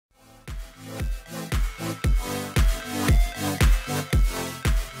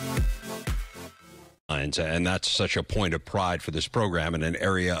lines, and that's such a point of pride for this program and an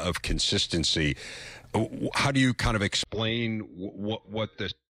area of consistency. How do you kind of explain what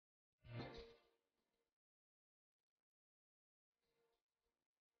this?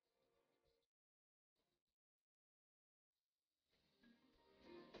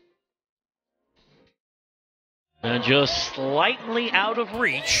 And just slightly out of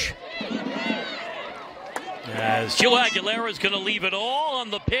reach. As Joe Aguilera is going to leave it all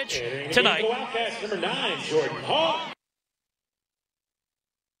on the pitch tonight. Number 9, Jordan Hall.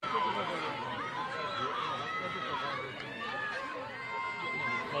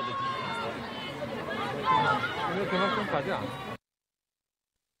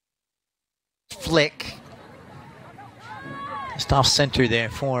 Flick. Just off center there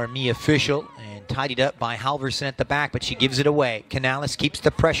for me official. Tidied up by Halverson at the back, but she gives it away. Canales keeps the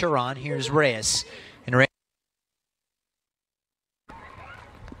pressure on. Here's Reyes. And Reyes.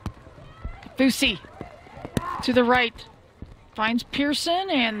 Fusi to the right. Finds Pearson,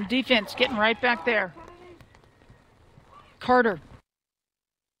 and defense getting right back there. Carter.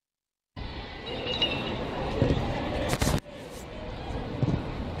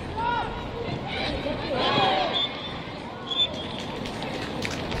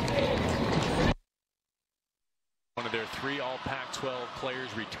 One of their 3 All-Pac-12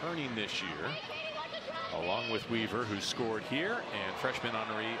 players returning this year, along with Weaver, who scored here, and freshman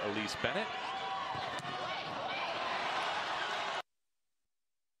honoree Elise Bennett.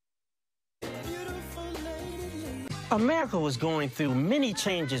 America was going through many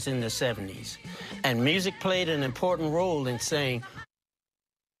changes in the 70s, and music played an important role in saying,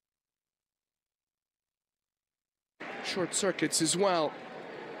 short circuits as well.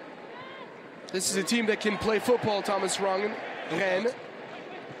 This is a team that can play football, Thomas Ren. Very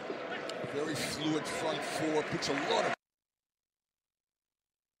fluid front four, puts a lot of...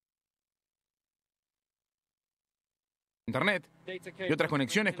 Internet y otras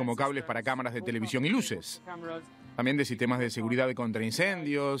conexiones como cables para cámaras de televisión y luces. También de sistemas de seguridad contra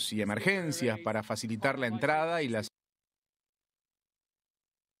incendios y emergencias para facilitar la entrada y las...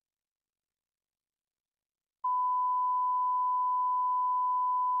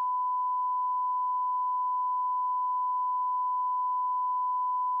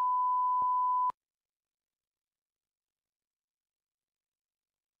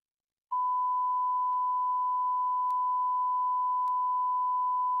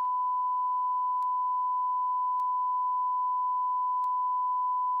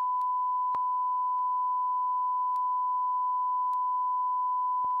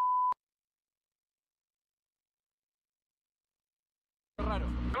 Raro.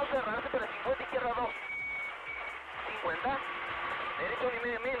 No cerrarse, pero 50 izquierda 2. 50. Derecho y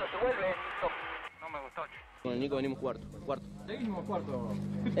menos, se vuelve. Stop. No me gustó. Con el Nico venimos cuarto. Seguimos cuarto.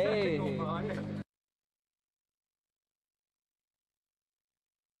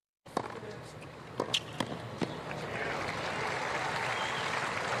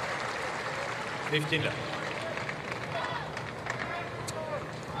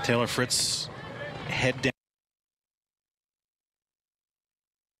 Taylor Fritz, head down.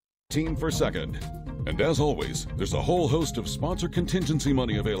 Team for second. And as always, there's a whole host of sponsor contingency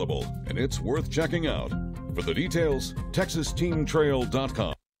money available, and it's worth checking out. For the details,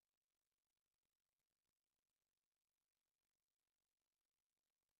 TexasTeamTrail.com.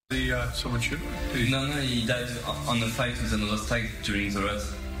 Someone shoot? No, he died on the fight with another strike during the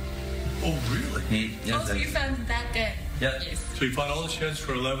race. Oh, really? Yeah, so you found that good? Yeah. Yes. So you found all the sheds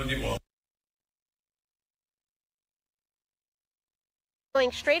for 11 years? Well.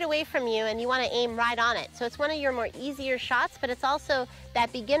 Going straight away from you, and you want to aim right on it. So it's one of your more easier shots, but it's also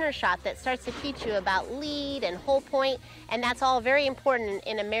that beginner shot that starts to teach you about lead and whole point, and that's all very important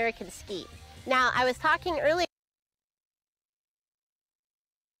in American ski. Now, I was talking earlier.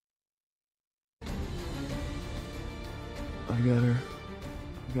 I got her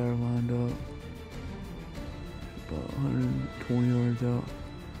lined up about 120 yards out.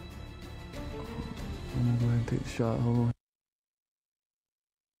 I'm gonna go ahead and take the shot. Hold on.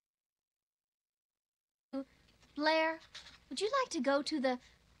 Blair, would you like to go to the...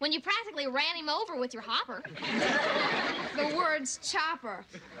 When you practically ran him over with your hopper. The word's chopper.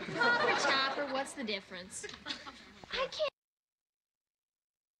 Hopper, chopper, what's the difference? I can't...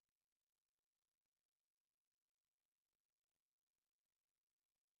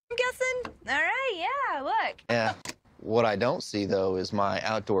 I'm guessing? All right, yeah, look. Yeah. What I don't see, though, is my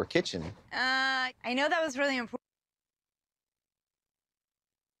outdoor kitchen. I know that was really important.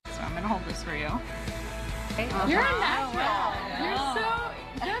 So I'm going to hold this for you. You're a natural. You're so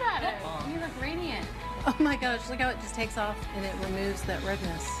good at it. You look radiant. Oh my gosh, look how it just takes off and it removes that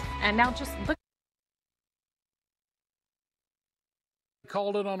redness. And now just look.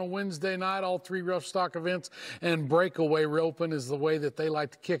 called it on a Wednesday night. All three rough stock events and breakaway open is the way that they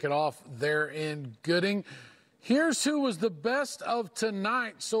like to kick it off there in Gooding. Here's who was the best of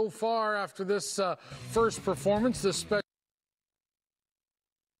tonight so far after this first performance.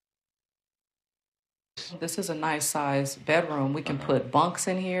 This is a nice size bedroom. We can put bunks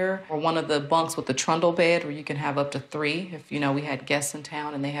in here, or one of the bunks with the trundle bed where you can have up to 3 if, you know, we had guests in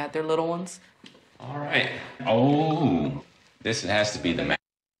town and they had their little ones. All right. Oh, this has to be the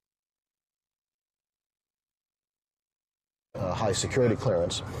high security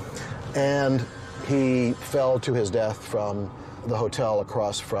clearance. And he fell to his death from the hotel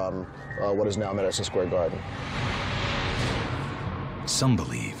across from what is now Madison Square Garden. Some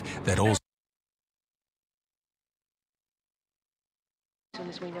believe that old... As soon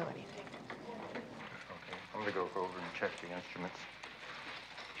as we know anything. Okay, I'm gonna go over and check the instruments.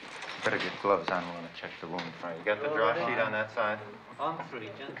 Better get gloves on. We're gonna check the wound. All right, you got the draw sheet on that side? On 3,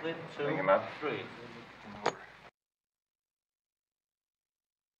 gently. 2, Bring him up. 3.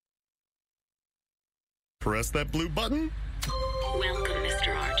 Press that blue button. Welcome,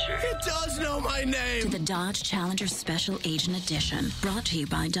 Mr. Archer. It does know my name. To the Dodge Challenger Special Agent Edition, brought to you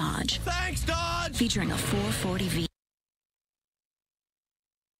by Dodge. Thanks, Dodge. Featuring a 440V.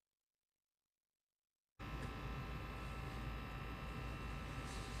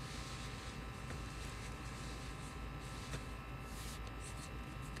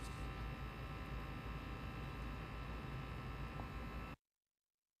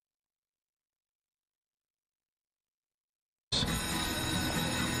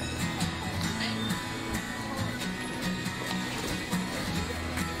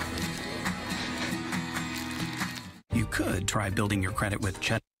 You could try building your credit with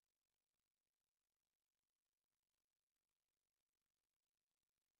Chet.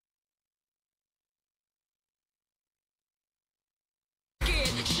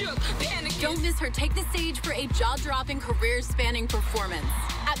 Don't miss her take the stage for a jaw-dropping, career-spanning performance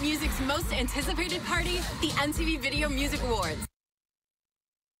at music's most anticipated party, the MTV Video Music Awards.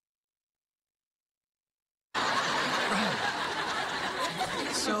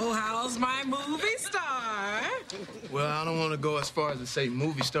 So how's my movie star? Well, I don't want to go as far as to say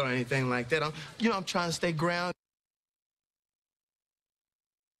movie star or anything like that. I'm trying to stay grounded.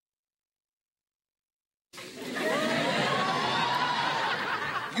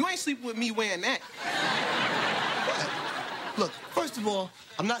 You ain't sleeping with me wearing that. What? Look, first of all,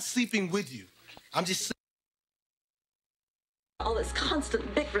 I'm not sleeping with you. I'm just... All this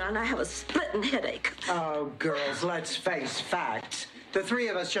constant bickering, I have a splitting headache. Oh, girls, let's face facts. The three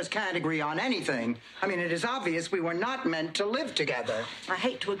of us just can't agree on anything. I mean, it is obvious we were not meant to live together. I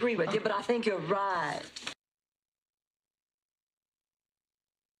hate to agree with you, but I think you're right.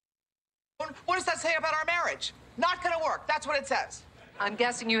 What does that say about our marriage? Not gonna work. That's what it says. I'm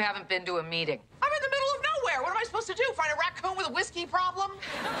guessing you haven't been to a meeting. I'm in the middle of nowhere. What am I supposed to do? Find a raccoon with a whiskey problem?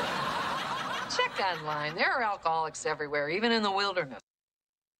 Check online. There are alcoholics everywhere, even in the wilderness.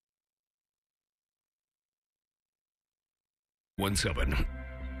 17.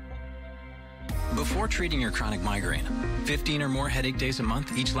 Before treating your chronic migraine, 15 or more headache days a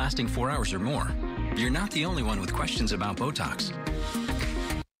month, each lasting 4 hours or more, you're not the only one with questions about Botox.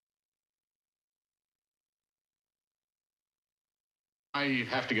 I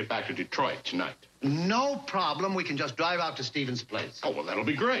have to get back to Detroit tonight. No problem. We can just drive out to Stephen's place. Oh, well, that'll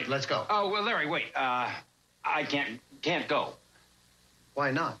be great. Let's go. Oh, well, Larry, wait. I can't go.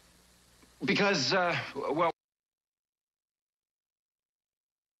 Why not? Because, well...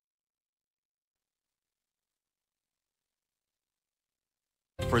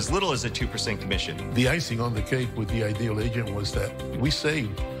 For as little as a 2% commission. The icing on the cake with the ideal agent was that we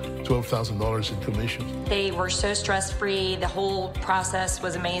saved $12,000 in commissions. They were so stress-free. The whole process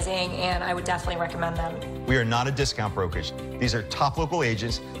was amazing, and I would definitely recommend them. We are not a discount brokerage. These are top local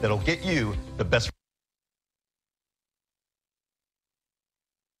agents that'll get you the best.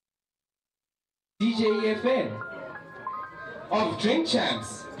 DJ EFN of Drink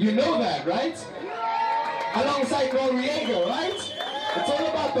Champs. You know that, right? Alongside Noriega, right? It's all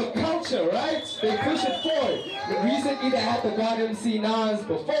about the culture, right? They push it forward. Recently they had the God MC Nas.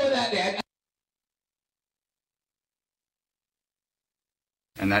 Before that they had...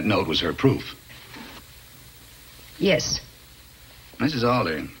 And that note was her proof. Yes. Mrs.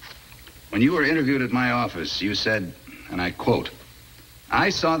 Alder, when you were interviewed at my office, you said, and I quote, "I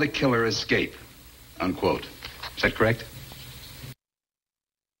saw the killer escape," unquote. Is that correct?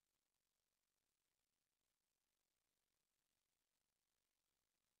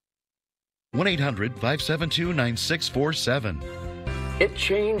 (1-800-572-9647). It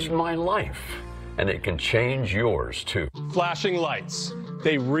changed my life, and it can change yours too. Flashing lights,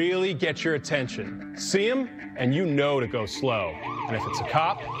 they really get your attention. See them, and you know to go slow. And if it's a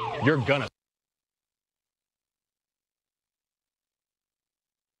cop, you're gonna.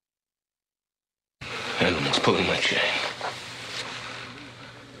 Handelman's pulling my chain.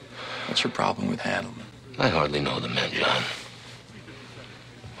 What's your problem with Handelman? I hardly know the man, John.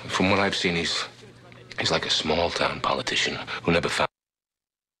 From what I've seen, he's like a small-town politician who never found...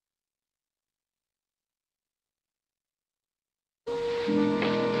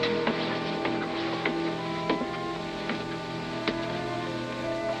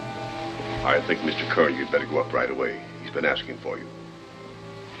 I think, Mr. Kern, you'd better go up right away. He's been asking for you.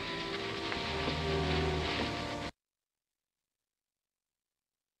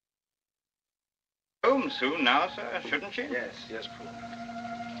 Home soon now, sir, shouldn't she? Yes, Prue.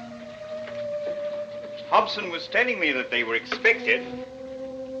 Hobson was telling me that they were expected.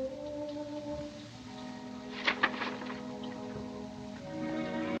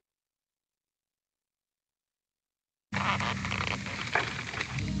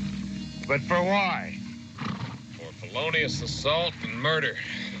 But for why? For felonious assault and murder.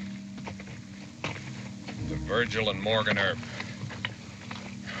 The Virgil and Morgan Earp.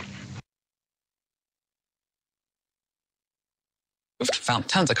 Found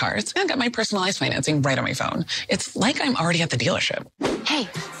tons of cars. I got my personalized financing right on my phone. It's like I'm already at the dealership. Hey,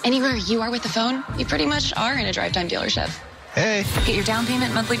 anywhere you are with the phone, you pretty much are in a drive-time dealership. Hey. Get your down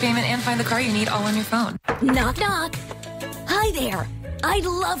payment, monthly payment, and find the car you need all on your phone. Knock, knock. Hi there. I'd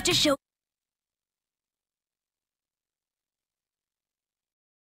love to show...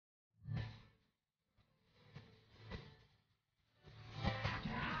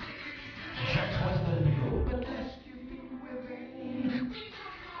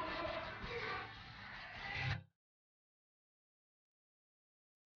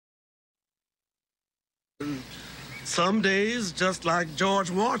 Some days, just like George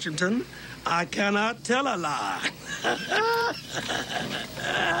Washington, I cannot tell a lie.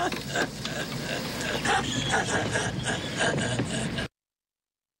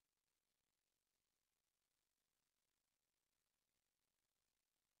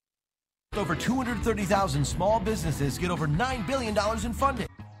 Over 230,000 small businesses get over $9 billion in funding.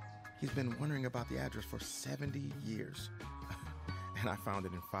 He's been wondering about the address for 70 years, and I found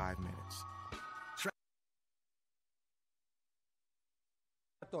it in 5 minutes.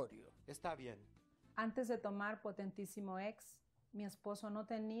 Está bien. Antes de tomar Potentísimo X, mi esposo no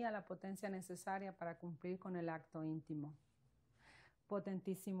tenía la potencia necesaria para cumplir con el acto íntimo.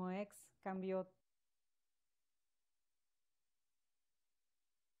 Potentísimo X cambió.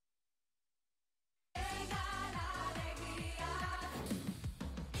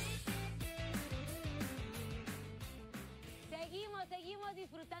 Seguimos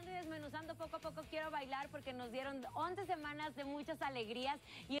disfrutando y desmenuzando poco a poco. Quiero bailar porque nos dieron 11 semanas de muchas alegrías.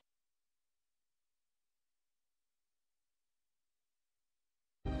 Y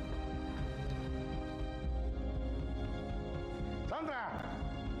 ¡Sandra!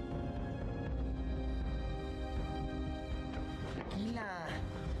 Tequila.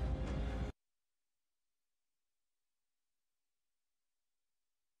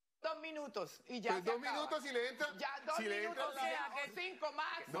 Minutos y ya. Pues 2 minutos y le entra. Ya, 2 si minutos. O sea, que 5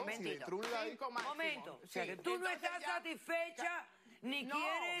 más. No, si le entró un like. 5 más. Momento. O sea, Sí. que tú no Entonces estás ya, satisfecha ni no,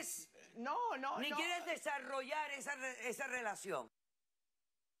 quieres. No. Ni quieres desarrollar esa relación.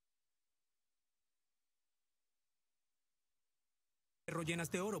 Llenas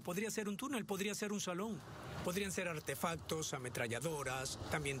de oro. Podría ser un túnel, podría ser un salón. Podrían ser artefactos, ametralladoras,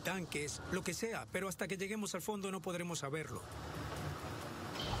 también tanques, lo que sea. Pero hasta que lleguemos al fondo no podremos saberlo.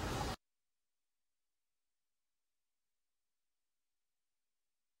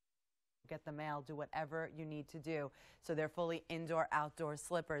 Get the mail, do whatever you need to do. So they're fully indoor, outdoor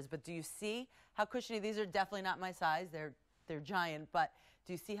slippers. But do you see how cushiony? These are definitely not my size. They're giant. But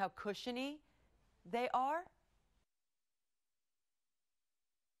do you see how cushiony they are?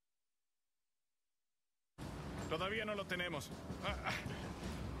 Todavía no lo tenemos.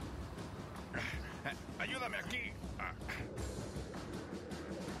 Ayúdame aquí.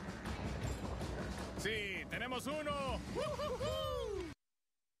 Sí, tenemos uno.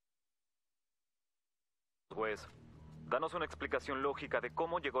 Juez, danos una explicación lógica de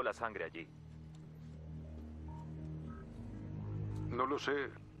cómo llegó la sangre allí. No lo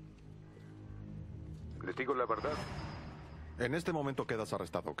sé. Les digo la verdad. En este momento quedas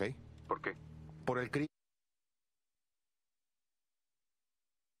arrestado, ¿ok? ¿Por qué? Por el crimen.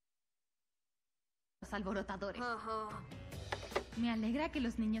 Los alborotadores. Me alegra que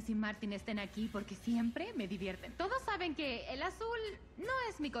los niños y Martin estén aquí porque siempre me divierten. Todos saben que el azul no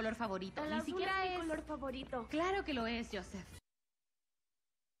es mi color favorito. El Ni azul siquiera es mi color favorito. Claro que lo es, Joseph.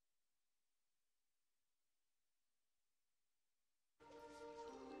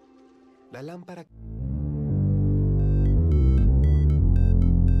 La lámpara